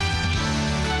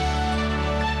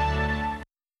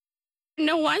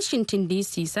Na Washington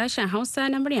DC sashen Hausa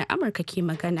na muryar Amurka ke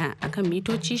magana akan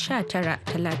mitoci 19,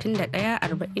 31,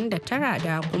 49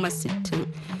 da kuma 60.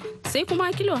 Sai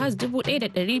kuma kilohaz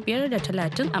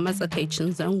 1,530 a matsakaicin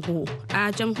zango.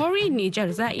 A jamhuriyar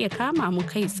Nijar za a iya kama mu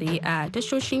kai tsaye a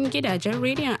tashoshin gidajen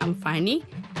rediyon amfani,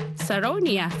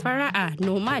 sarauniya, fara'a,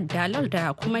 Noma, dalar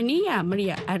da kuma niyya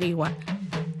muryar Arewa.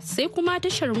 Sai kuma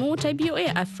tashar mu ta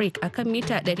BOA Africa akan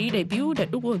mita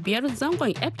 200.5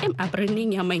 zangon FM a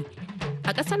birnin Yamai.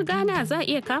 A ƙasar Ghana za a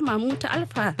iya kama mu ta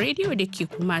Alfa Radio da ke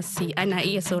Kumasi. Ana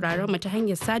iya sauraron mu ta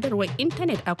hanyar sadarwar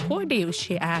intanet a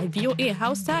kodayaushe a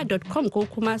voahausa.com ko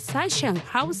kuma sashen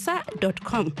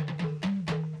hausa.com.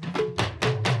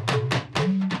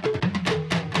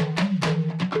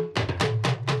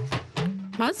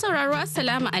 Masu sauraro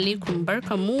Assalamu alaikum,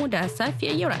 barkanmu da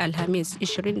safiyar yau Alhamis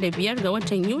 25 ga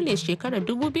watan Yuli shekarar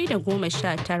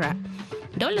 2019.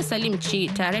 Daula Salim ce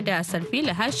tare da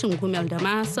Sarfila Hashim Gumel da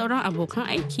ma sauran abokan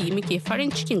aiki muke farin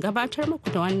cikin gabatar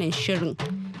muku da wannan shirin.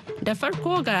 Da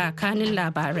farko ga kanin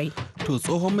labarai. To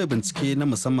tsohon mai bincike na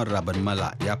musamman Raban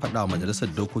Mala ya faɗa wa Majalisar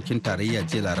Dokokin Tarayya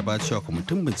jiya Laraba cewa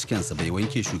kwamitin bincikensa bai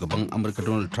wanke shugaban Amurka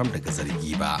Donald Trump daga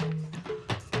zargi ba.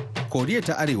 Koriya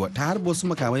ta Arewa ta harba wasu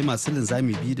makamai masu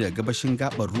linzami biyu daga gabashin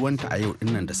gabar ruwanta a yau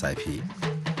dinnan da safe.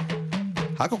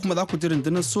 Haka kuma za ku ji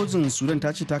rundunar sojin Sudan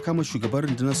ta ce ta kama shugaban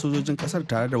rundunar sojojin kasar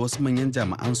tare da wasu manyan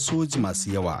jami'an soji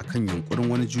masu yawa kan yunkurin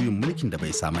wani juyin mulkin da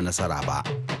bai samu nasara ba.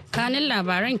 Kanin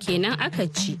labaran kenan aka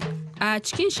ci. A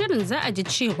cikin shirin za a ji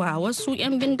cewa wasu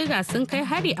 'yan bindiga sun kai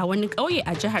hari a wani ƙauye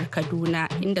a jihar Kaduna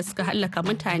inda suka hallaka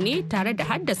mutane tare da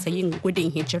haddasa yin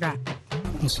gudun hijira.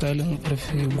 Misalin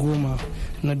karfe 10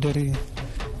 na dare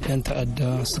 'yan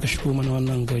ta'adda suka shigo mana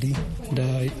wannan gari da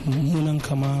mummunan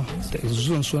kama da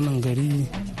zuwan su wannan gari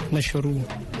na sharu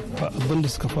ba abin da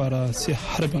suka fara sai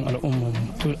harbin al'umma.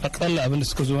 To akalla abin da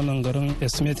suka zo wannan garin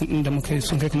estimating din da muka yi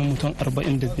sun kai kamar mutum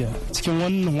 45 cikin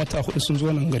wannan wata 4 sun zo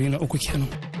wannan gari na uku kenan.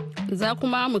 Za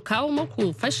kuma mu kawo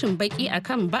muku fashin baki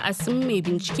akan ba'asin mai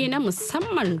bincike na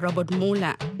musamman Robert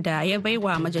Mueller da ya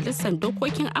baiwa Majalisar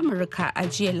Dokokin Amurka a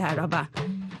jiya Laraba.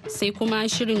 Sai kuma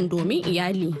shirin domin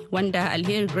iyali wanda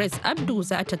Alheri Grace Abdu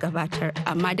za ta gabatar,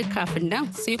 amma duk kafin nan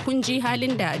sai kun ji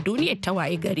halin da duniyar ta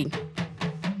waye gari.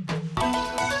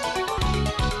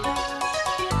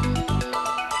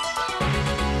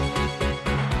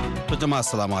 Jama'a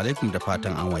assalamu alaikum da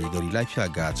fatan an waye gari lafiya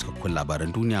ga cikakkun labaran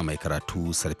duniya mai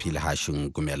karatu Sarfil Hashin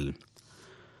Gumel.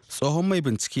 Tsohon mai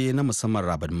bincike na musamman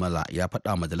Raban Mala ya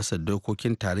faɗa Majalisar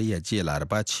Dokokin Tarayya jiya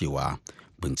Laraba cewa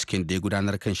binciken da ya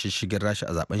gudanar kan shishigin Rasha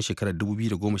a zaben shekarar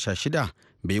 2016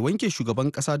 bai wanke shugaban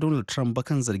kasa Donald Trump ba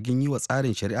kan zargin yi wa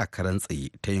tsarin shari'a karan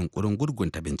tsaye ta yunkurin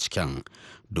gurgunta binciken,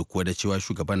 duk da cewa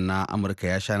shugaban na Amurka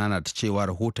ya sha nana ta cewa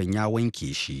rahoton ya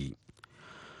wanke shi.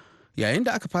 Yayin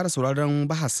da aka fara sauraron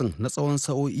bahasin na tsawon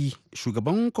sa'o'i,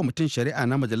 shugaban kwamitin shari'a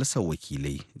na Majalisar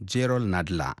Wakilai Gerald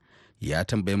Nadler ya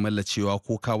tambayi Mueller cewa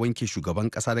ko ka wanke shugaban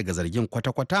kasa daga zargin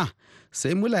kwata-kwata,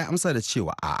 sai Mueller ya amsa da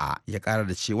cewa a'a, ya kara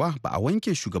da cewa ba a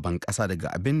wanke shugaban kasa daga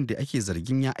abin da ake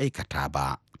zargin ya aikata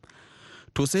ba.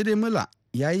 To sai dai Mueller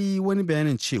ya yi wani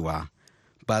bayanin cewa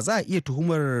ba za a iya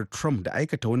tuhumar Trump da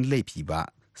aikata wani laifi ba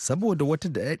saboda wata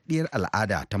daɗaɗɗiyar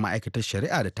al'ada ta ma'aikatar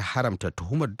shari'a da ta haramta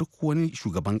tuhumar duk wani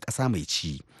shugaban kasa mai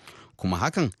ci, kuma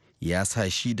hakan ya sa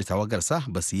shi da tawagarsa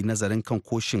ba su yi nazarin kan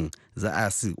koshin za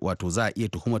a iya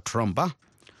tuhumar Trump ba.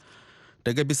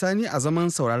 Daga bisani a zaman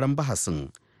sauraron bahasin,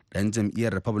 ɗan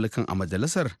jam'iyyar Republican a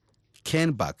majalisar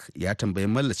Ken Buck ya tambayi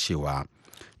Mueller cewa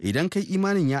idan kai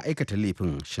imanin ya aikata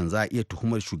laifin, shin za a iya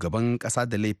tuhumar shugaban ƙasa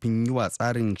da laifin yi wa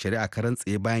tsarin shari'a karan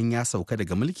tsaye bayan ya sauka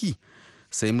daga mulki?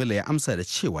 Sai Mueller ya amsa da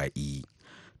cewa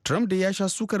Trump da ya sha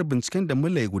sukar binciken da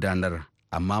Mueller ya gudanar,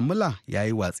 amma Mueller ya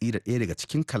yi watsi da ɗaya daga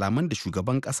cikin kalaman da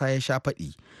shugaban ƙasa ya sha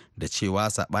faɗi da cewa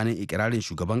saɓanin ikirarin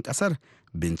shugaban ƙasar,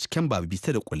 binciken ba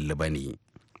bita da ƙulli ba ne.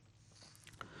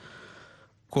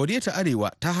 Koriya ta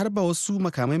Arewa ta harba wasu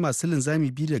makamai masu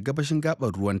linzami biyu da gabashin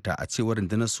gabar ruwanta a cewar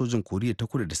rundunar sojin Koriya ta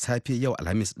Kudu da safe yau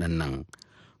Alhamis ɗin nan,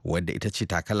 wadda ita ce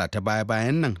takala ta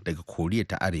baya-bayan nan daga Koriya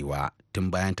ta Arewa tun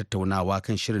bayan tattaunawa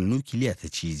kan shirin nukiliya ta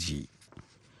ciji.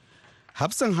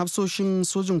 Hafsan hafsoshin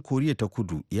sojin Koriya ta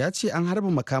Kudu ya ce an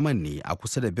harba makaman ne a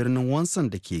kusa da birnin Wonsan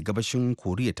da ke gabashin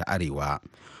Koriya ta Arewa,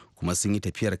 kuma sun yi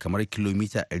tafiyar kamar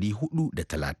kilomita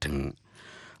 430.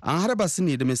 An harba su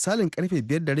ne da misalin karfe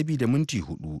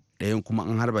 5:04, ɗayan kuma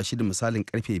an harba shi da misalin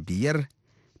karfe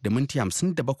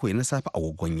 5:57 na safe a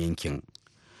agogon yankin.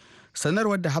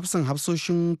 Sanarwar da hafsan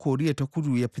hafsoshin Koriya ta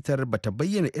Kudu ya fitar bata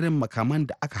bayyana irin makaman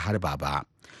da aka harba ba.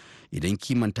 Idan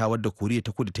kimantawar da Koriya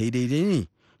ta Kudu ta yi daidai ne,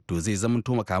 to zai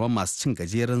zamanto makaman masu cin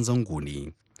gajeren zango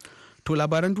ne. To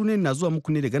labaran duniya na zuwa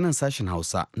muku ne daga nan sashen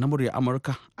Hausa na murya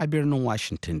Amurka a birnin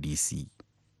Washington DC.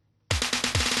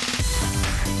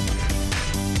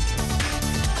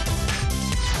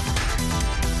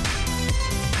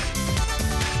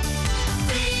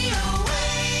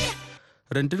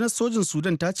 Rundunar sojin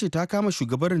Sudan ta ce ta kama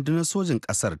shugaban rundunar sojin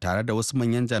kasar tare da wasu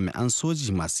manyan jami'an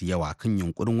soji masu yawa kan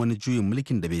yunkurin wani juyin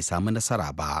mulkin da bai samu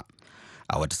nasara ba.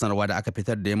 A wata sanarwa da aka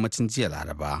fitar da yammacin jiya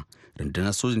Laraba,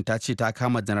 rundunar sojin ta ce ta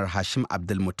kama janar Hashim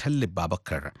Abdulmutallib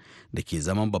Babakar da ke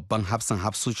zaman babban hafsan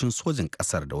hafsoshin sojin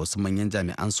kasar da wasu manyan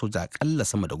jami'an soja akalla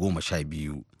sama da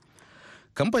 12.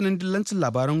 Kamfanin dillancin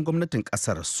labaran gwamnatin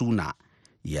kasar Suna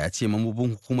ya ce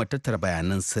mambobin hukumar tattara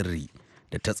bayanan sirri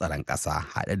da ta tsaron ƙasa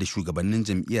haɗe da shugabannin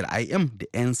jam'iyyar IM da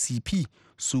NCP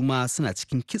su ma suna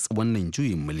cikin kitsa wannan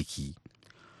juyin mulki.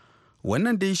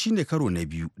 Wannan dai shine karo na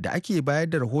biyu da ake bayar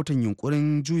da rahoton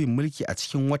yunkurin juyin mulki a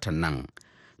cikin watan nan.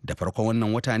 Da farkon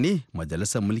wannan wata ne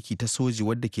majalisar mulki ta soji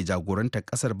wadda ke jagorantar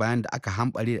ƙasar bayan da aka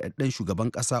hambare da ɗan shugaban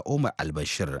ƙasa Omar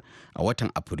al-Bashir a watan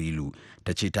Afrilu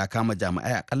ta ce ta kama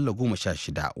jami'ai akalla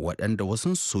 16 waɗanda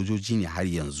wasu sojoji ne har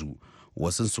yanzu.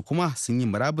 Wasunsu kuma sun yi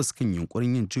murabus kan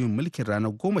yunkurin yin juyin mulkin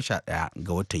ranar 11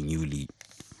 ga watan Yuli.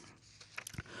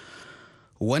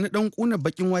 Wani ɗan ƙuna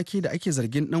bakin wake da ake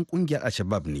zargin ɗan ƙungiyar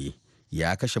Al-Shabab ne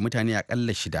ya kashe mutane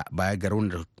akalla 6 baya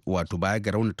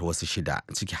ga raunata wasu 6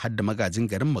 ciki har da magajin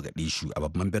garin Mogadishu a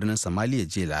babban birnin Somalia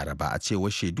jiya Laraba a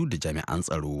cewar shaidu da jami'an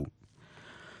tsaro.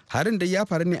 Harin da ya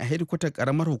faru ne a hedikwatar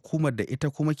karamar hukumar da ita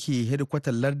kuma ke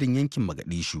hedikwatar lardin yankin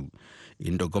Mogadishu,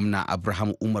 inda gwamna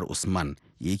Abraham Umar Usman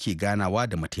yake ganawa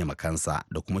da mataimakansa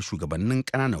da kuma shugabannin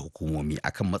ƙananan hukumomi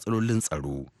akan matsalolin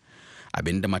tsaro.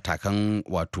 Abinda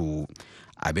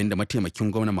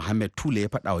mataimakin gwamna Muhammad Tule ya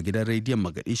faɗa wa gidan rediyon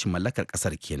Mogadishu mallakar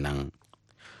ƙasar kenan.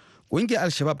 Ƙungiyar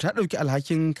Al-Shabab ta ɗauki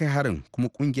alhakin kai harin kuma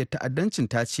ƙungiyar ta'addancin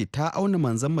ta ce ta auna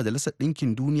manzon Majalisar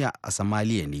Ɗinkin Duniya a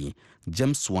Somalia ne,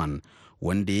 James Wan,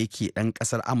 wanda yake ɗan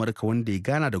ƙasar Amurka wanda ya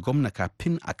gana da gwamna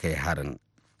kafin a kai harin.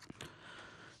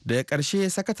 Daga ƙarshe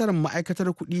sakataren ma'aikatar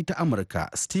kuɗi ta Amurka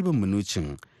Steven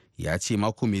Mnuchin ya ce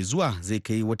mako mai zuwa zai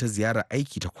kai wata ziyarar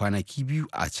aiki ta kwanaki 2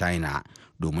 a China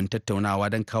domin tattaunawa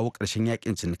don kawo ƙarshen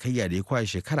yakin cinikayya da ya kwashe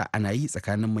shekara ana yi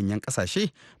tsakanin manyan ƙasashe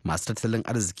masu tattalin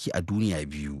arziki a duniya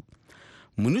biyu.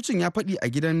 Mnuchin ya faɗi a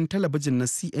gidan talabijin na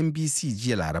CNBC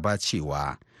jiya Laraba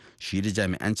cewa shi da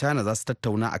jami'an China za su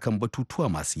tattauna akan batutuwa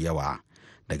masu yawa.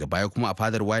 Daga baya kuma a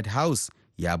fadar White House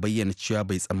ya bayyana cewa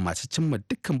bai tsammaci cimma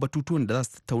dukkan batutuwan da za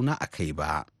su tattauna a kai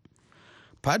ba.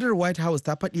 Fadar White House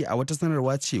ta faɗi a wata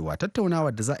sanarwa cewa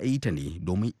tattaunawar da za a yi ta ne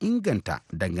domin inganta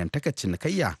dangantakar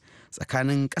cinikayya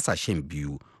tsakanin ƙasashen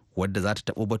biyu wadda za ta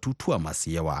taɓo batutuwa masu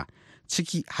yawa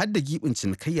ciki har da giɓin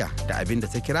cinikayya da abin da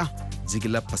ta kira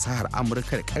jigilar fasahar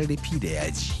Amurka da ƙarfi da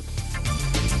yaji.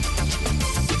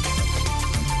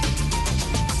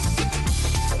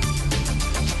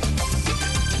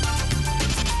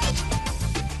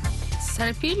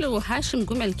 Sarfilo Hashim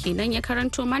Gumel kenan ya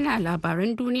karanto mana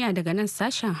labaran duniya daga nan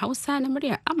sashen Hausa na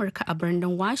muryar Amurka a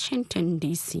birnin Washington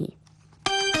DC.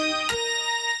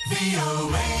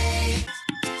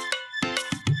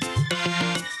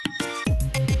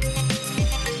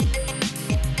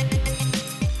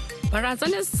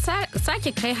 Barazanar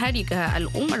sake kai hari ga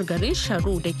al'ummar garin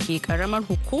Sharu da ke karamar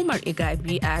hukumar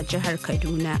Igabi a jihar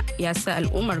Kaduna ya sa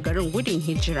al'ummar garin gudun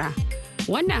hijira.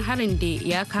 Wannan harin da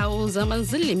ya kawo zaman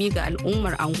zulumi ga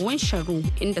al'ummar anguwan Sharu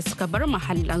inda suka bar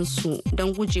mahallansu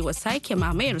don gujewa sake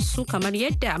mamayar su kamar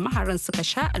yadda maharan suka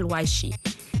sha alwashi.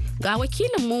 Ga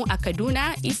wakilinmu a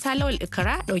Kaduna Isa Lawal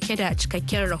Ikra dauke da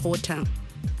cikakken rahoton.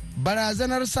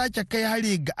 Barazanar sake kai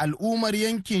hari ga al'ummar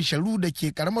yankin Sharu da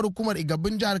ke karamar hukumar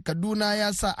Igabin jihar Kaduna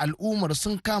ya sa al'ummar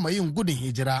sun kama yin gudun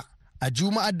hijira. A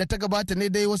Juma'ar da ta gabata ne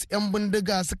dai wasu 'yan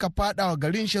bindiga suka fada wa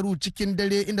garin Sharu cikin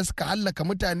dare inda suka hallaka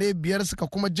mutane 5 suka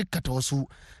kuma jikkata wasu.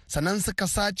 Sannan suka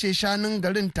sace shanun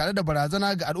garin tare da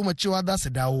barazana ga al'umma cewa za su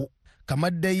dawo.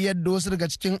 Kamar dai yadda wasu daga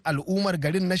cikin al'ummar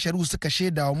garin na Sharu suka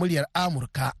shaida wa muryar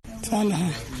Amurka. Salaha,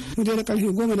 mu da karfe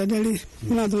 10 da dare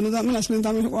muna zaune muna shirin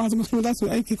zamu haƙwa kuma za su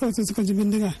aiki kawai sai suka ji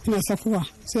bindiga ina sakuwa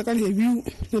sai karfe 2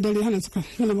 da dare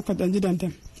hana muka dan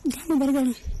jidantan. Zamu bar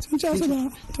garin sun ci asu da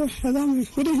to ya zamu yi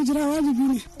gudun hijira wajibi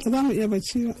ne ba za mu iya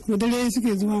bacci ba mu dare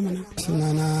suke zuwa mana.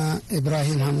 Sunana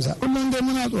Ibrahim Hamza. Kullum dai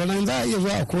muna tsoron za a iya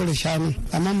zuwa a kore shanu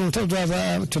amma mu ta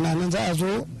zuwa tunanin za a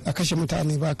zo a kashe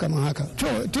mutane ba kamar haka.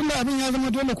 To tun da abin ya zama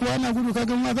dole kowa na gudu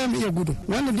kaga ma za mu iya gudu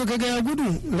wanda duk kaga ya gudu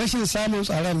rashin samun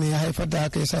tsaron ne ya haifar da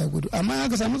haka yasa ya gudu amma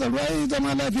aka samu tsaro ai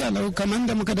zama lafiya lau kamar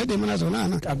da muka dade muna zaune a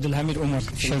nan. Abdulhamid Umar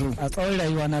Sharu. A tsawon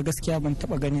rayuwa na gaskiya ban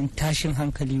taba ganin tashin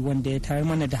hankali wanda ya tayar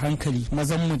mana da hankali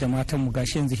mazanmu da matanmu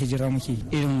gashi yanzu hijira muke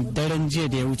irin daren jiya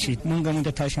da ya wuce mun gamu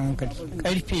da tashin hankali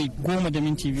karfe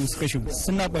 10:02 suka shigo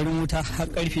suna barin wuta har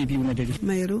karfe 2 na dare.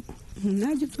 Mairo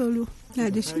na ji tsoro na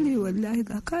da shiri wallahi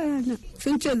ga kaya na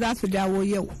sun ce za su dawo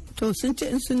yau to sun ce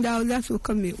in sun dawo za su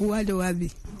kan mai uwa da wabi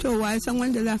to wa san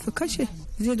wanda za su kashe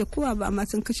zai da kowa ba amma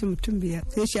sun kashe mutum 5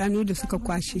 sai shanu da suka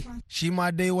kwashe. Shi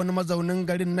ma dai wani mazaunin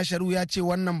garin na Sharu ya ce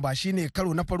wannan ba shine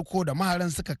karo na farko da maharan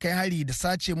suka kai hari da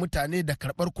sace mutane da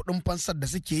karɓar kuɗin fansar da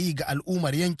suke yi ga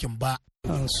al'ummar yankin ba.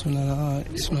 Sunana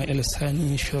Ismail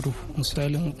Sani Sharu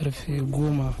misalin karfe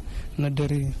 10 na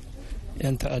dare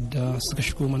 'yan ta'adda suka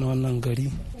shigo mana wannan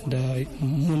gari da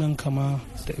munan kama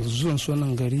da zuwan su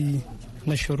wannan gari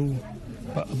na Sharu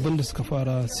ba abin da suka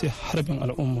fara sai harbin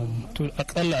al'umma to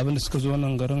akalla abin da suka zo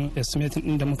wannan garin estimating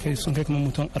din da muka yi sun kai kamar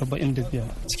mutum 45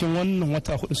 cikin wannan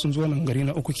wata 4 sun zo wannan gari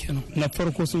na 3 kenan na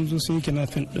farko sun zo sun yi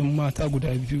kinafin din mata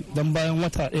guda 2 dan bayan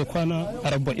wata ɗaya kwana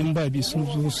 40 ba biyu sun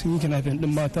zo sun yi kinafin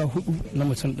din mata 4 na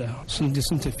mutum ɗaya sun je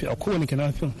sun tafi a kowane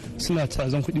kinafin suna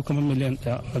tazan kuɗi kamar miliyan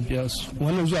 1 a biya su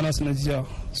wannan zuwa nasu na jiya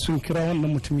sun kira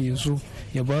wannan mutum ya zo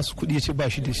ya ba su kuɗi ya ce ba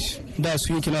shi da shi da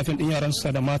su yi kinafin din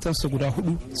yaransa da matansa guda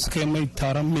 4 suka yi mai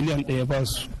taron miliyan 1 ba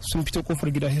su sun fito kofar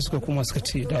gida sai suka koma suka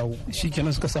ce dawo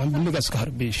shikenan suka samu bindiga suka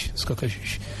harbe shi suka kashe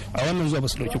shi a wannan zuwa ba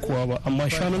su dauki kowa ba amma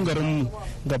shanun garin mu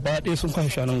gaba ɗaya sun kashe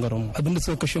shanun garin mu abinda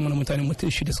suka kashe mana mutane mutum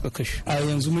 6 suka kashe a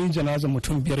yanzu mun yi janaza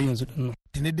mutum 5 yanzu din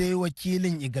tuni dai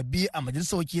wakilin Igabi a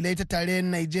majalisar wakilai ta tarayyar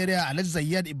Najeriya Alhaji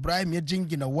Zayyad Ibrahim ya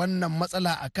jingina wannan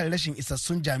matsala akan rashin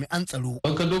isassun jami'an tsaro.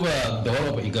 An ka duba da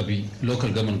waraba Igabi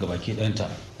local government gabaki ɗayanta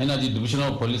yana ji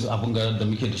divisional police abin da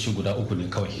muke da shi guda 3 ne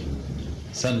kawai.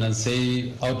 Sannan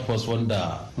sai outpost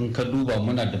wanda in ka duba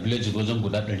muna da village wajen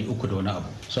guda 300 da wani abu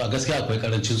so a gaskiya akwai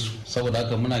karancin su saboda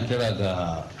haka muna kira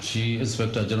ga shi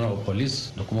inspector general of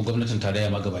police da kuma gwamnatin tarayya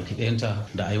ma gabaki ɗayanta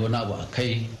da a yi wani abu a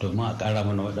kai domin a ƙara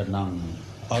mana waɗannan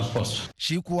outpost.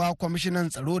 Shi kuwa kwamishinan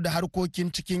tsaro da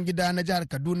harkokin cikin gida na jihar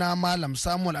Kaduna Malam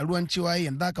Samuel Aruwan cewa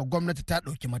yanzu haka gwamnati ta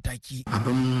ɗauki mataki.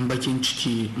 Abin bakin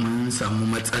ciki mun samu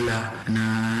matsala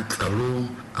na tsaro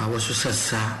a wasu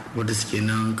sassa wadda suke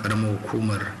nan karamar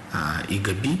hukumar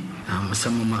Igabi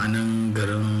musamman ma'anan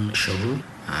garin Sharu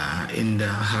inda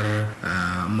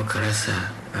har muka rasa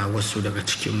wasu daga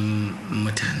cikin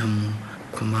mutanenmu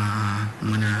kuma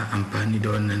muna amfani da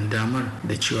wannan damar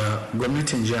da cewa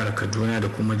gwamnatin jihar Kaduna da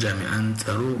kuma jami'an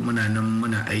tsaro muna nan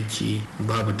muna aiki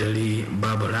babu dare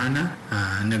babu rana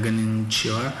na ganin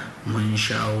cewa mun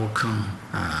shawo kan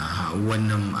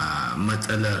wannan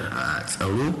matsalar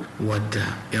tsaro wadda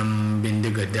 'yan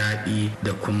bindiga daɗi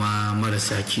da kuma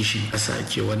marasa kishin ƙasa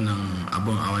ke wannan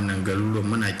abun a wannan garuruwan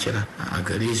muna kira a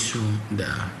gare su da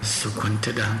su kwanta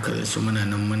da hankalinsu muna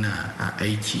nan muna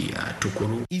aiki a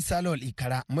tukuru. Isa Lawal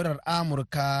Ikara, murar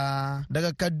Amurka daga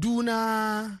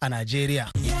Kaduna a Najeriya.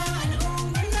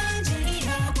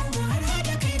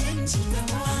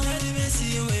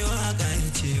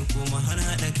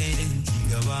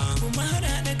 Kuma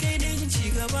haɗa kai don ci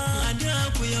gaba a da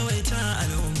ku yawaita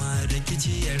al'umma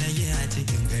rikici ya rage a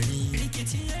cikin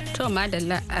gari. To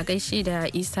madalla a gaishe da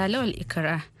Isa Lawal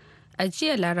Ikara. A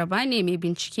jiya Laraba ne mai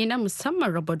bincike na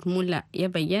musamman Robert Mueller ya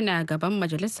bayyana gaban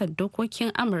Majalisar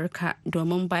Dokokin Amurka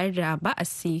domin bayar da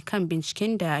ba'asi kan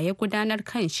binciken da ya gudanar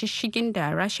kan shishigin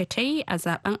da Rasha ta yi a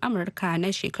zaben Amurka na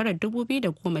shekarar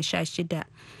 2016.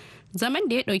 Zaman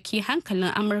da ya ɗauki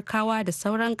hankalin Amurkawa da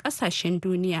sauran ƙasashen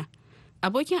duniya.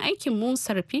 Abokin aikin mu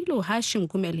Sarfilo Hashim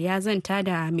Gumel ya zanta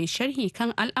da mai sharhi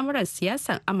kan al'amuran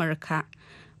siyasar Amurka,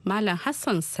 Malam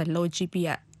Hassan Sallau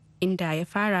Jibiya, inda ya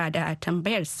fara da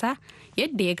tambayarsa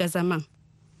yadda ya ga zaman.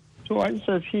 To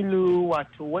Sarfilo,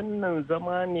 wato wannan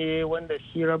zama ne wanda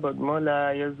shi Robert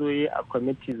Mueller ya zo yi a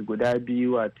committees guda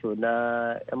biyu, wato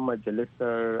na 'yan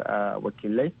majalisar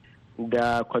wakilai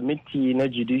da kwamiti na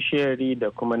judiciary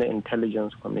da kuma na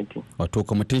intelligence committee. Wato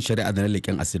kwamitin shari'a da na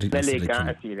leƙen asirin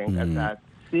ƙasa.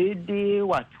 Sai dai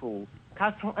wato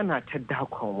kasan ana ta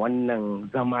dakon wannan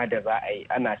zama da za a yi,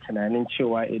 ana tunanin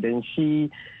cewa idan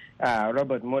shi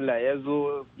Robert Mueller ya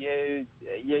zo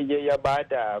ya ba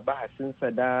da bahasinsa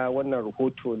da wannan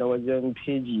rahoto na wajen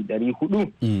peji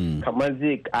 400 kamar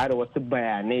zai ƙara wasu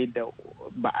bayanai da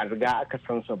ba a riga aka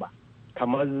san su ba.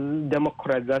 Kamar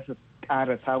Democrat za su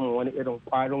ƙara samun wani irin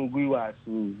ƙwarin gwiwa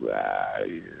su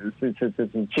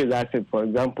ce za su, for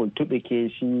example, tuɓike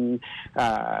shi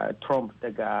Trump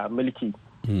daga mulki.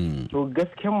 To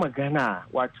gasken magana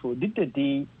wato duk da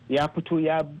dai ya fito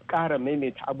ya ƙara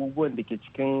maimaita abubuwan da ke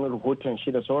cikin rahoton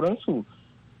shi da sauransu,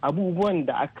 abubuwan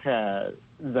da aka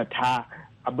zata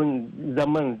abin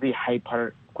zaman zai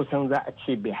haifar kusan za a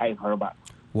ce bai haifar ba.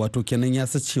 Wato kenan ya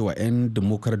sace wa 'yan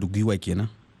Democrat gwiwa kenan?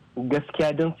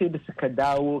 gaskiya don sai da suka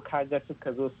dawo kaga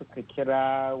suka zo suka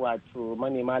kira wato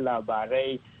manema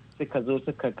labarai suka zo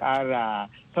suka kara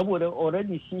saboda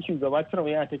already shi shugaba Trump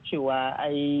yana ta cewa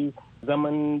ai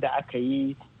zaman da aka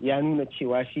yi ya nuna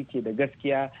cewa shi ke da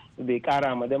gaskiya bai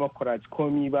kara ma Democrats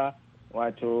komi ba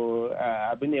wato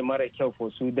abu ne mara kyau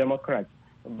for su Democrats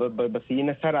ba su yi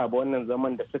nasara ba wannan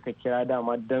zaman da suka kira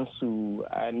dama don su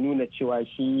nuna cewa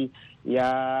shi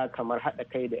ya kamar haɗa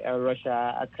kai da 'yan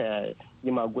Rasha aka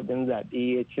yi magudin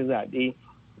zaɓe ya ci zaɓe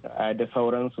da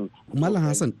sauransu. Malam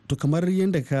Hassan, to kamar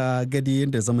yadda ka gadi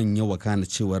yadda zaman yau wakana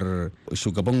cewar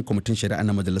shugaban kwamitin shari'a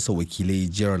na majalisar wakilai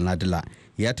Gerald Nadler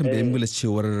ya tambayi Mueller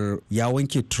cewar ya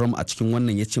wanke Trump a cikin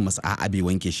wannan ya ce masa a'a bai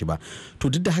wanke shi ba. To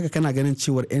duk da haka kana ganin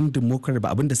cewar 'yan Democrat ba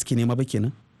abin da suke nema ba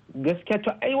kenan? Gaskiya to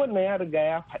ai wannan ya riga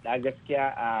ya faɗa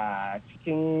gaskiya a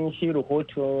cikin shi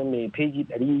rahoto mai peji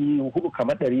 400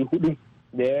 kamar 400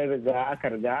 da ya riga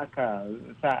aka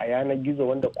sa a yanar gizo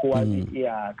wanda kowa zai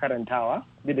iya karantawa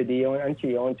duk da dai an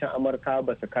ce yawancin Amurka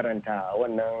ba su karanta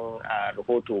wannan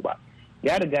rahoto ba.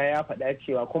 Ya riga ya faɗa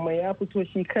cewa kuma ya fito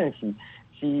shi kanshi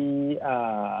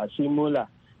shi Mueller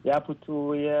ya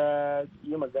fito ya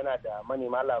yi magana da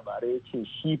manema labarai ya ce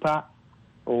shi fa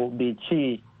bai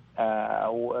ce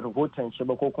rahoton shi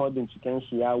ba ko kuma binciken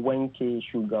shi ya wanke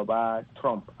shugaba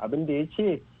Trump. Abin da ya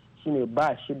ce shine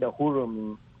ba shi da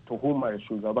hurumin tuhumar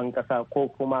shugaban kasa ko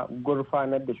kuma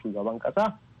gurfanar da shugaban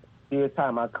kasa, sai ya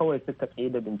sa ma kawai suka tsaye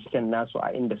da binciken nasu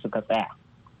a inda suka tsaya.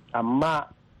 Amma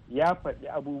ya faɗi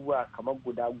abubuwa kamar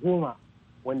guda 10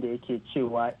 wanda yake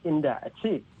cewa inda a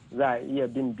ce za a iya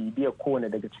bin bibiyar kowane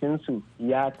daga cikinsu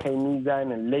ya kai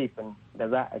mizanin laifin da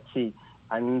za a ce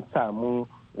an samu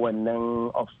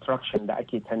wannan obstruction da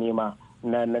ake ta nema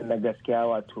na gaskiya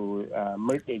wato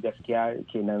murɗe gaskiya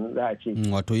kenan za a ce.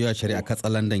 Wato yawa shari'a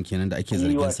katsalandan kenan da ake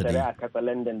zargin sa dai. Shari'a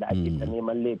katsalandan da ake ta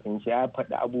neman laifin shi ya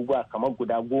faɗi abubuwa kamar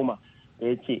guda 10 da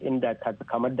ya ce inda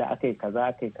kamar da aka yi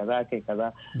kaza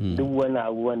duk wani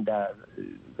abubuwan da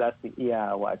za su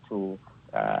iya wato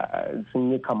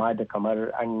sun yi kama da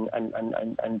kamar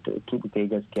an tuɓe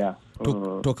gaskiya.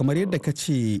 To kamar yadda ka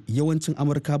ce yawancin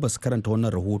Amurka ba su karanta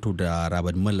wannan rahoto da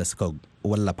Robert Mueller suka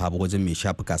wallafa ba wajen mai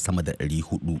shafuka sama da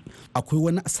 400. Akwai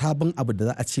wani sabon abu da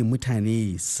za a ce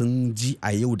mutane sun ji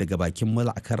a yau daga bakin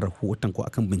Mueller akan rahoton ko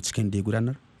akan binciken da ya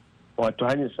gudanar? Wato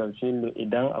hanyar sarfilo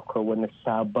idan akwai wani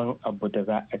sabon abu da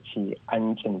za a ce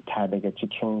an cinta daga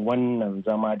cikin wannan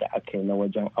zama da aka yi na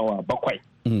wajen awa 7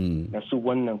 da su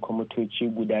wannan kwamitoci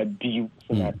guda 2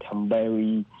 suna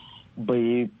tambayoyi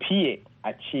bai fiye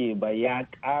a ce ba ya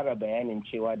ƙara bayanin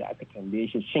cewa da aka tambaye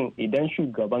shi shin idan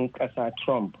shugaba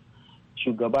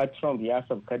Trump ya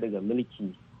sauka daga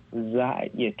mulki za a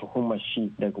iya tuhumar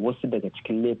shi daga wasu daga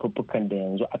cikin laifuffukan da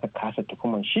yanzu aka kasa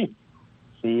tuhumar shi,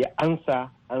 sai ya ansa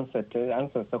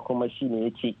kuma shi ne ya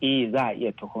ce za a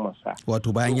iya tuhumarsa.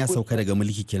 Wato bayan ya sauka daga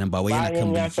mulki kenan ba wai yana kan mulki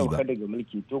ba. Bayan ya sauka daga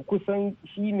mulki to kusan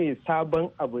shi ne sabon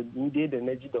abu dai da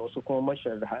na ji da wasu kuma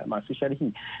masu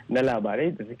sharhi na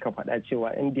labarai da suka faɗa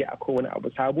cewa in dai akwai wani abu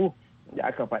sabo da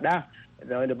aka faɗa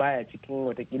da wani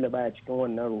watakila baya cikin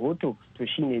wannan rahoto to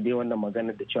shi ne dai wannan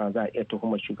maganar da cewa za a iya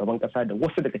tuhumar shugaban kasa da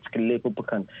wasu daga cikin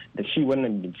laifuffukan da shi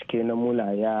wannan bincike na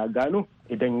Mueller ya gano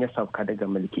idan ya sauka daga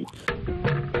mulki.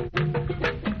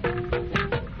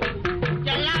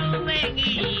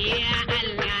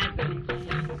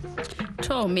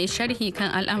 To mai sharhi kan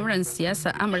al'amuran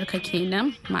siyasar Amurka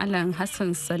kenan Malam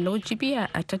Hassan Salo Jibiya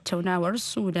a tattaunawar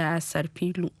su da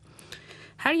Sarfilu.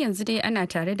 Har yanzu dai ana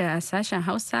tare da sashen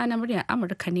Hausa na muryar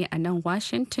Amurka ne a nan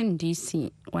Washington DC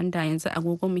wanda yanzu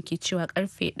agogo muke cewa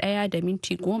karfe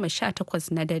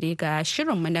 1:18 na dare ga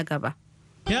shirinmu na gaba.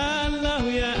 Ya Allah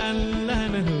ya Allah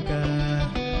na roƙa.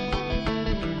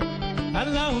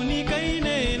 Allah ni kai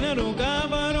ne na roƙa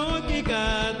baro ki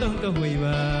ka don ka hoyi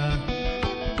ba.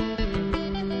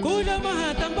 Ku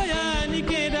jama'a tambaya ni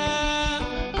ke da.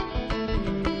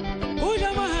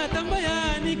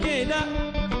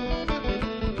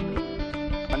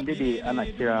 An dade ana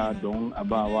kira don a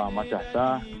ba wa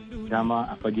matasa dama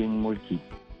a fagen mulki.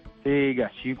 Sai ga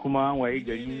shi kuma waye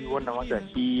gari wannan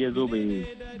matashi ya zo bai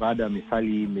bada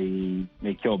misali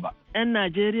mai kyau ba. 'Yan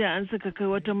Najeriya an suka kai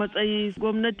wata matsayi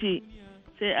gwamnati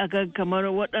sai a ga kamar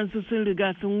waɗansu sun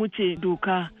riga sun wuce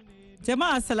doka.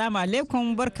 Jama'a assalamu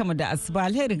alaikum barkamu da asuba,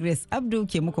 alheri Grace Abdu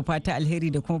ke muku fata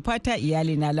alheri da kuma fata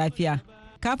iyali na lafiya.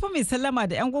 Kafin mai sallama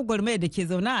da 'yan gwagwarmaya da ke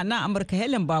zaune a nan Amurka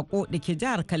Helen Bako da ke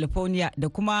jihar California da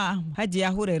kuma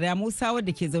Hajiya Hurera Musa wadda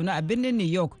ke zaune a birnin New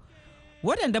York.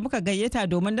 waɗanda muka gayyata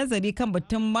domin nazari kan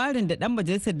batun marin da ɗan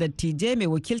majalisar dattijai mai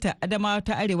wakiltar Adamawa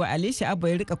ta Arewa Alisha Abba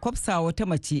ya rika kwafsawa wata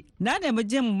mace. Na nemi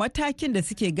jin matakin da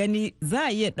suke gani za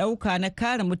a iya ɗauka na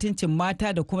kare mutuncin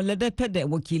mata da kuma ladabtar da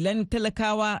wakilan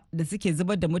talakawa da suke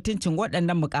zubar da mutuncin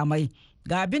waɗannan mukamai.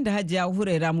 Ga abin da Hajiya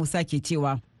Huraira Musa ke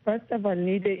cewa. First of all,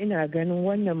 ni dai ina ganin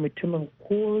wannan mutumin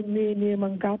ko ne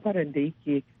neman gafaran da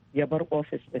yake ya bar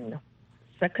ofis din nan.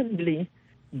 Secondly,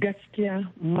 gaskiya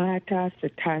mata su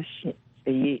tashi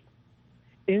tsaye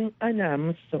in ana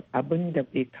musu abin da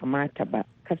bai kamata ba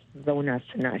kas zauna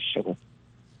suna shiru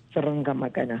su ringa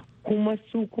magana. Kuma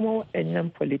su kuma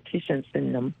waɗannan politicians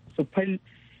din nan su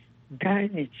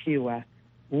gane cewa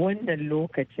wannan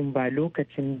lokacin ba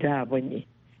lokacin da ba ne,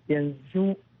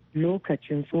 yanzu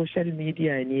lokacin social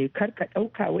media ne. Karka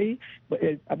ɗauka wai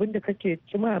abinda kake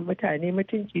cima mutane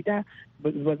mutunci da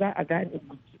ba za a gane,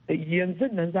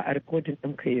 yanzu nan za a rikodin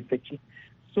ɗinka ya fice.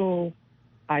 So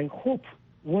I hope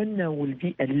wannan will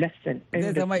be a lesson.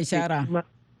 Zai zama ishara.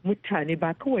 Mutane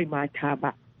ba kawai mata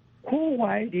ba,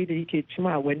 kowa da yake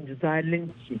cima wani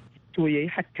zalunci to yayi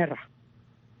hattara,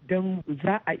 don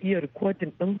za a iya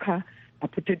rikodin ɗinka a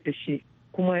fitar da shi.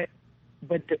 Kuma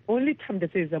but the only time da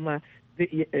zai zama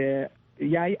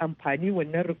ya yi amfani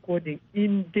wannan rikodin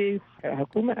in dai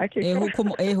hukuma ake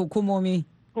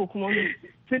hukumomi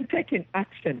sun taking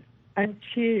action, an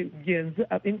ce yanzu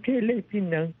abin kai laifin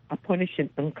nan a punishing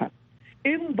ɗinka.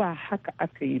 In ba haka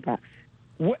aka yi ba,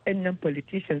 waɗannan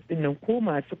politicians ɗin nan ko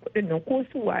masu kuɗin nan ko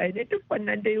su waye ne, duk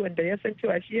wannan dai wanda ya san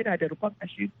cewa shi yana da rufan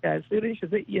asirin shi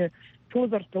zai iya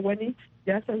tozarta wani,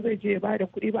 ya san zai je ya ba da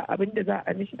kuɗi ba abin da za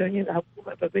a mishi don yin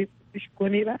hukuma ba zai fi ko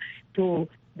ne ba. To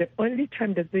the only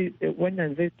time da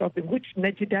wannan zai stopping, which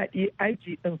na ji daɗi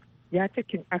IG ɗin ya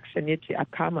taking action ya ce a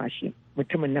kama shi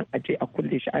mutumin nan a je a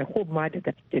kulle shi. I hope ma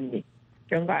daga cikin ne,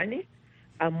 kin gane?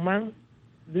 Amma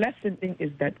lesson ɗin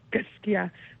is that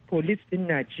gaskiya police ɗin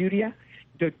Najeriya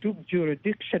da duk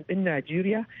jurisdiction ɗin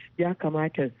Najeriya ya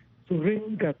kamata su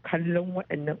ringa kallon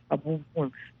waɗannan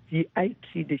abubuwan, su yi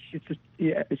aiki da shi,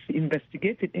 su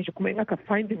investigate ɗin shi, kuma in aka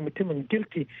finding mutumin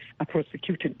guilty a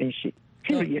prosecuting ɗin shi.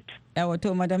 Period.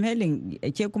 Wato Madam Helen,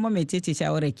 ke kuma mecece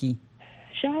shawararki?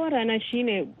 Shawara na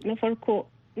shine na farko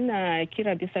ina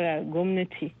kira bisa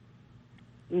gwamnati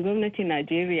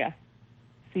Najeriya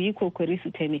su yi kokari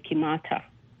su taimaki mata,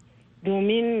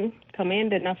 domin kamar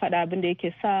yadda na faɗa abin da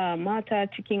yake sa mata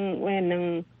cikin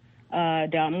wayannan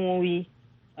damuwoyi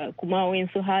kuma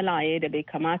wayansu halaye da bai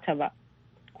kamata ba,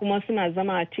 kuma suna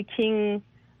zama cikin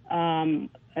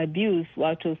abuse,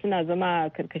 wato suna zama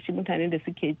karkashin mutane da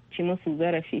suke ci masu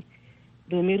zarafi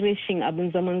domin rashin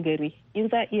abin zaman gari. In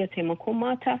za a iya taimakon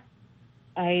mata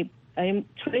a yi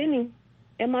training,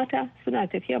 'yan mata suna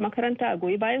tafiya makaranta a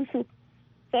goyi bayan su,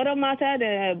 sauran mata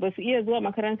da ba su iya zuwa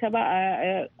makaranta ba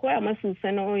a koya masu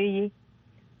sana'o'i.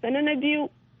 Sannan na biyu,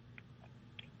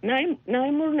 na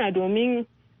yi murna domin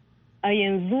a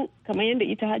yanzu kamar yadda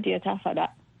ita Hajiya ta faɗa,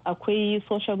 akwai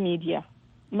social media.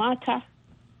 Mata,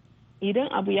 idan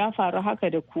abu ya faru haka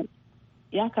da ku,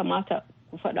 ya kamata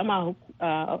ku faɗa ma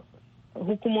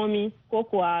hukumomi ko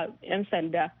kuwa 'yan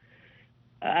sanda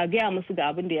a gaya musu ga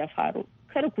abin da ya faru.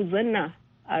 Kar ku zanna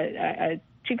a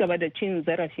ci gaba da cin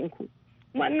zarafinku.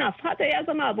 Kuma ina fata ya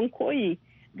zama abin koyi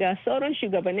ga sauran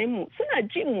shugabanninmu. Suna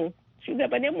jin mu,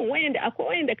 shugabanninmu akwai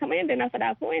wayanda kamar yadda na faɗa,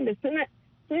 akwai wayanda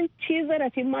sun ci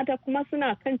zarafin mata kuma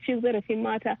suna kan ci zarafin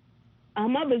mata,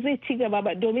 amma ba zai ci gaba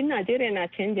ba domin Najeriya na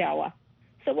canjawa.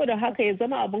 Saboda haka ya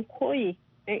zama abin koyi.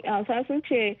 Hausa sun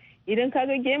ce idan ka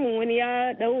ga gemun wani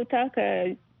ya ɗauta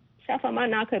ka shafa ma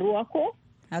naka ruwa ko?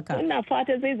 Ina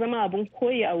fata zai zama abin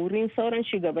koyi a wurin sauran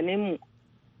shugabanninmu.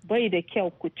 Bai da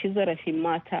kyau ku ci zarafin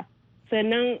mata.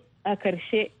 Sannan a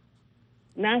ƙarshe,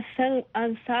 na san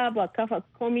an saba kafa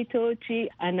kwamitoci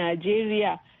a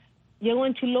Najeriya.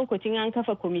 Yawancin lokacin an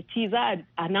kafa kwamiti za a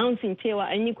announcing cewa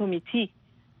an yi kwamiti,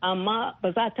 amma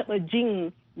ba za a taɓa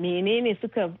jin menene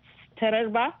suka tarar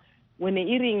ba, wani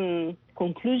irin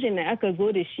conclusion da aka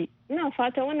zo da shi. Ina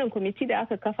fata wannan kwamiti da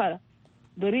aka kafa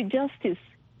bari justice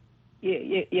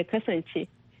ya kasance,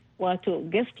 wato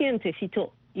gaskiyan ta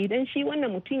fito. Idan shi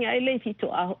wannan mutum ya yi laifi to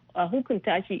a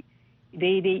hukunta shi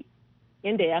daidai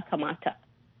yadda ya kamata.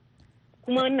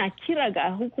 Kuma na kira ga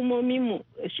hukumominmu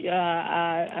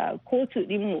a kotu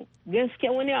dinmu,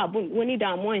 gaskiya wani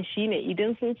damuwan shine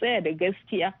idan sun tsaya da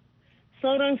gaskiya,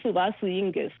 sauransu ba su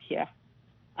yin gaskiya.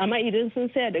 Amma idan sun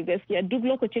tsaya da gaskiya, duk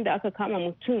lokacin da aka kama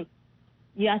mutum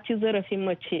ya ci zarafin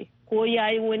mace ko ya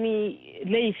yi wani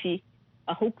laifi,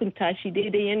 a hukunta shi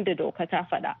daidai yadda doka ta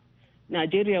faɗa.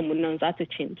 Najeriya mun nan za ta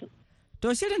canju. To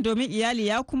shirin domin iyali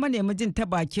ya kuma nemi jin ta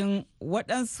bakin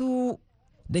waɗansu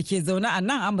da ke zaune a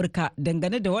nan Amurka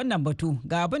dangane da wannan batu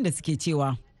ga abin da suke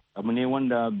cewa. Abu ne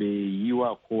wanda bai yi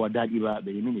wa kowa daɗi ba,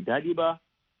 bai yi mini daɗi ba,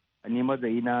 a ne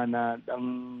mazayina na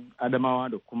ɗan Adamawa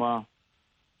da kuma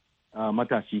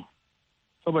matashi.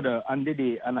 Saboda an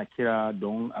dade ana kira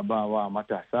don a ba wa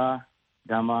matasa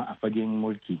dama a fagen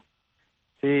mulki.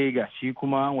 Sai ga shi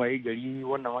kuma waye gari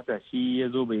wannan matashi ya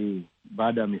zo bai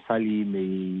ba da misali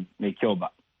mai kyau ba.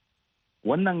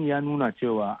 Wannan ya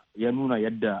nuna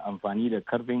yadda amfani da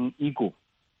karfin iko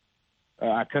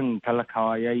a kan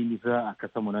talakawa ya yi nisa a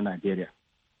kasanmu na Najeriya.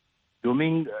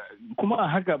 Domin kuma a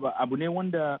haka ba abu ne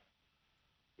wanda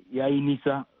ya yi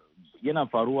nisa, yana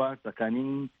faruwa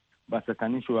ba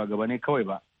tsakanin shugabanni kawai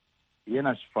ba,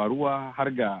 yana faruwa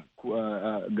har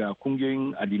ga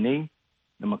kungiyoyin addinai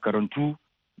da makarantu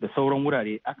da sauran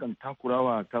wurare. Akan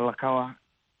takurawa talakawa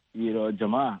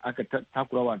jama'a, aka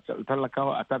takurawa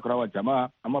talakawa a takurawa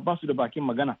jama'a, amma ba su da bakin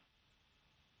magana.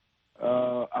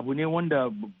 Abu ne wanda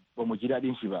ba mu ji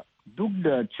daɗin shi ba, duk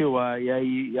da cewa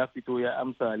ya fito ya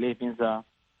amsa laifinsa.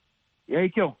 Ya yi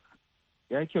kyau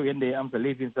yadda ya amsa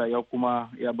laifinsa, ya kuma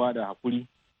ya ba da haƙuri,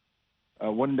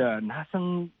 wanda na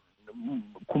san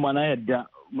kuma na yadda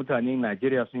mutanen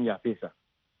Najeriya sun yafe sa,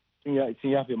 sun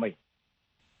yafe mai,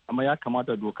 amma ya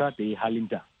kamata doka ta yi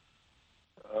halinta.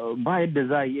 Ba yadda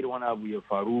za a yi irin wani abu ya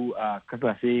faru a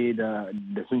kasashe da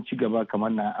sun ci gaba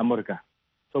kamar na Amurka,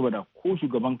 saboda ko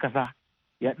shugaban kasa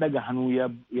ya ɗaga hannu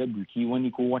ya duki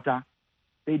wani ko wata,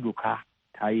 sai doka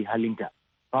ta yi halinta,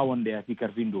 ba wanda ya fi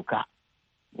karfin doka.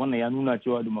 Wannan ya nuna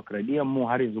cewa demokradiyyar mu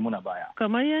har yanzu muna baya.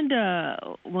 Kamar yadda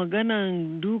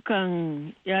maganan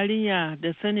dukan yarinya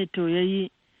da sanito ya yi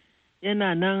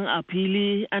yana nan a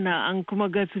fili, an kuma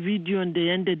ga bidiyon da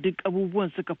yadda duk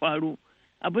abubuwan suka faru.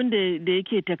 Abin da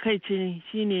yake takaici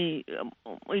shine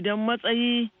idan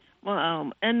matsayi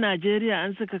 'yan Najeriya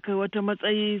an suka kai wata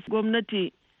matsayi,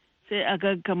 gwamnati sai a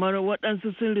ga kamar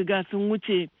waɗansu sun riga sun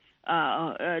wuce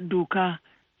doka,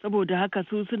 saboda haka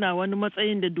su suna wani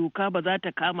matsayin da doka ba za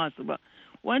ta kama su ba.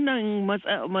 Wannan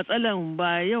matsalan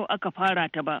ba yau aka fara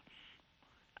ta ba,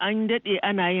 an daɗe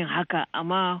ana yin haka,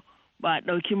 amma ba a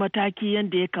ɗauki mataki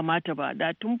yadda ya kamata ba.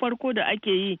 Da tun farko da ake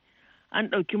yi an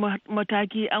ɗauki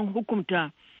mataki, an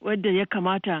hukunta wadda ya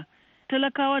kamata.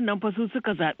 Talakawan nan fa su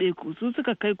suka zaɓe ku, su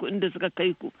suka kai ku inda suka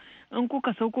kai ku. In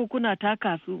kuka sauko kuna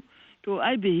taka su, to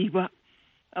ai bai yi ba.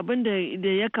 Abin da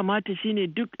ya kamata shine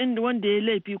duk inda wanda ya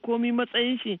laifi komi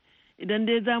matsayin shi, idan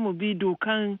dai za mu bi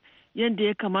dokan yadda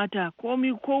ya kamata,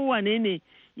 kowane ne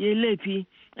ya yi laifi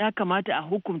ya kamata a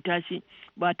hukunta shi.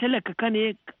 Ba talaka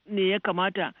ne ya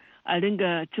kamata a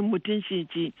ringa cin mutunci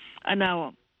ci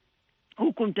ana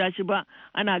hukunta shi ba,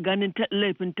 ana ganin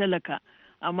laifin talaka.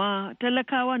 Amma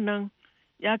talakawan nan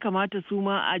ya kamata su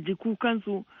ma a ji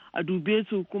kukansu, a dube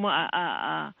su, kuma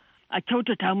a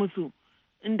kyautata musu.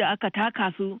 Inda aka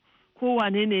taka su,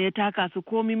 kowane ne ya taka su,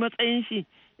 komi matsayin shi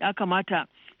ya kamata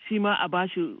shi ma a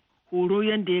bashi horo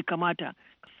yadda ya kamata.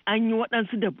 An yi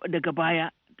waɗansu daga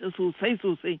baya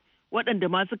sosai waɗanda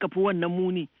ma suka fi wannan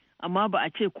muni, amma ba a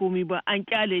ce komi ba, an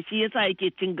kyale shi yasa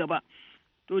yake cin gaba.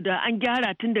 To da an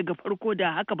gyara tun daga farko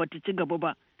da haka bata ci gaba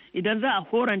ba. Idan za a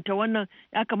horanta wannan,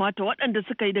 ya kamata waɗanda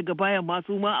suka yi daga baya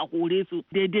masu ma a hore su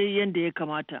daidai yadda ya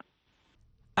kamata.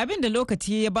 Abin da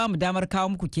lokaci ya ba mu damar kawo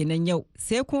muku kenan yau,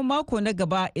 sai kuma mako na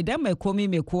gaba idan mai komi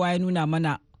mai kowa ya nuna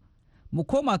mana. Mu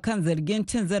koma kan zargin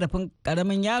cin zarafin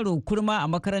karamin yaro kurma a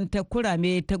makarantar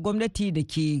kurame ta gwamnati da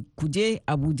ke Kuje,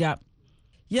 Abuja.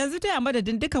 Yanzu dai a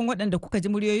madadin dukan waɗanda kuka ji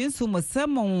muryoyinsu,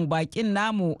 musamman bakin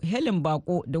namu Helen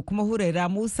Bako da kuma Huraira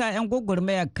Musa 'yan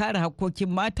gwagwarmayar kare hakkokin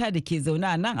mata da ke zaune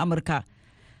a nan Amurka.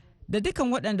 Da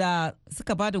dukan waɗanda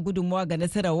suka bada gudunmawa ga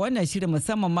nasarar wannan shirin,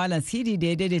 musamman Malam Sidi da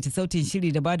ya daidaita sautin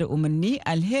shiri da bada umarni.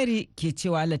 Alheri ke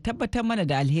cewa Allah tabbatar mana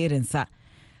da alherinsa.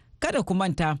 Kada ku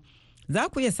manta, za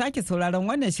ku iya sake sauraron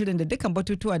wannan shirin da dukan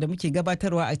batutuwa da muke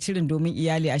gabatarwa a shirin domin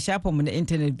iyali a shafinmu na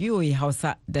intanet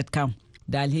voahausa.com.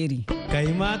 Da alheri. Kai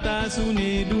mata su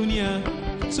ne duniya,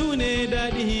 su ne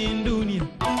daɗin duniya.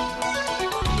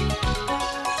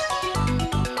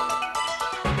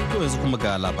 Yanzu kuma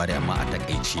ga labarai amma a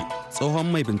takaice.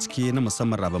 Tsohon mai bincike na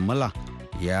musamman Rabin Mala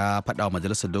ya faɗa wa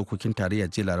majalisar dokokin tarayya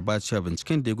jiya Laraba cewa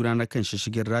binciken da ya gudanar kan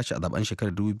shishigin Rasha a zaben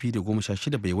shekarar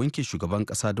 2016 bai wanke shugaban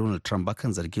ƙasa Donald Trump ba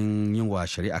kan zargin yin wa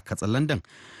shari'a katsalandan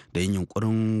da yin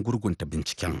yunkurin gurgunta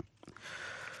binciken.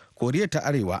 Koriya ta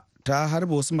Arewa ta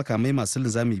harba wasu makamai masu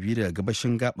linzami biyu daga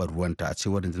gabashin gabar ruwanta, a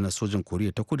cewar rundunar sojan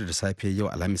Koriya ta Kudu da safiyar yau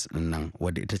Alhamis din nan,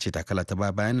 wadda ita ce takala ta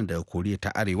bayanan daga Koriya ta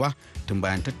Arewa tun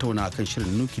bayan tattaunawa kan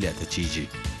shirin nukiliya ta cije.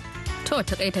 To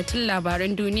takaitattun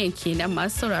labaran duniya kenan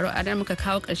masu sauraro a nan muka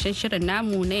kawo ƙarshen shirin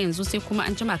namu na yanzu sai kuma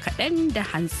an jima kaɗan da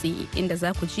hantsi inda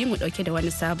za ku ji mu ɗauke da wani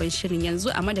sabon shirin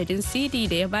yanzu a madadin CD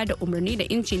da ya bada umarni da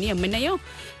injiniyan mu na yau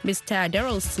Mr.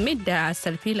 Daryl Smith da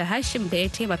Sarfila Hashim da ya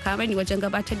taimaka mani wajen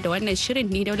gabatar da wannan shirin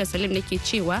ni Daula Salim nake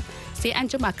cewa sai an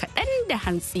jima kaɗan da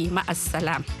hantsi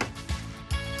ma'assalam.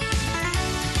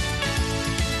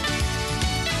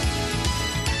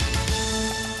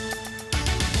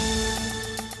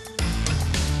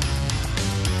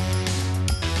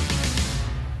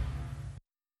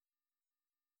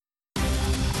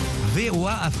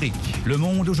 VOA Afrique, le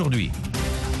monde aujourd'hui.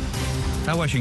 À Washington.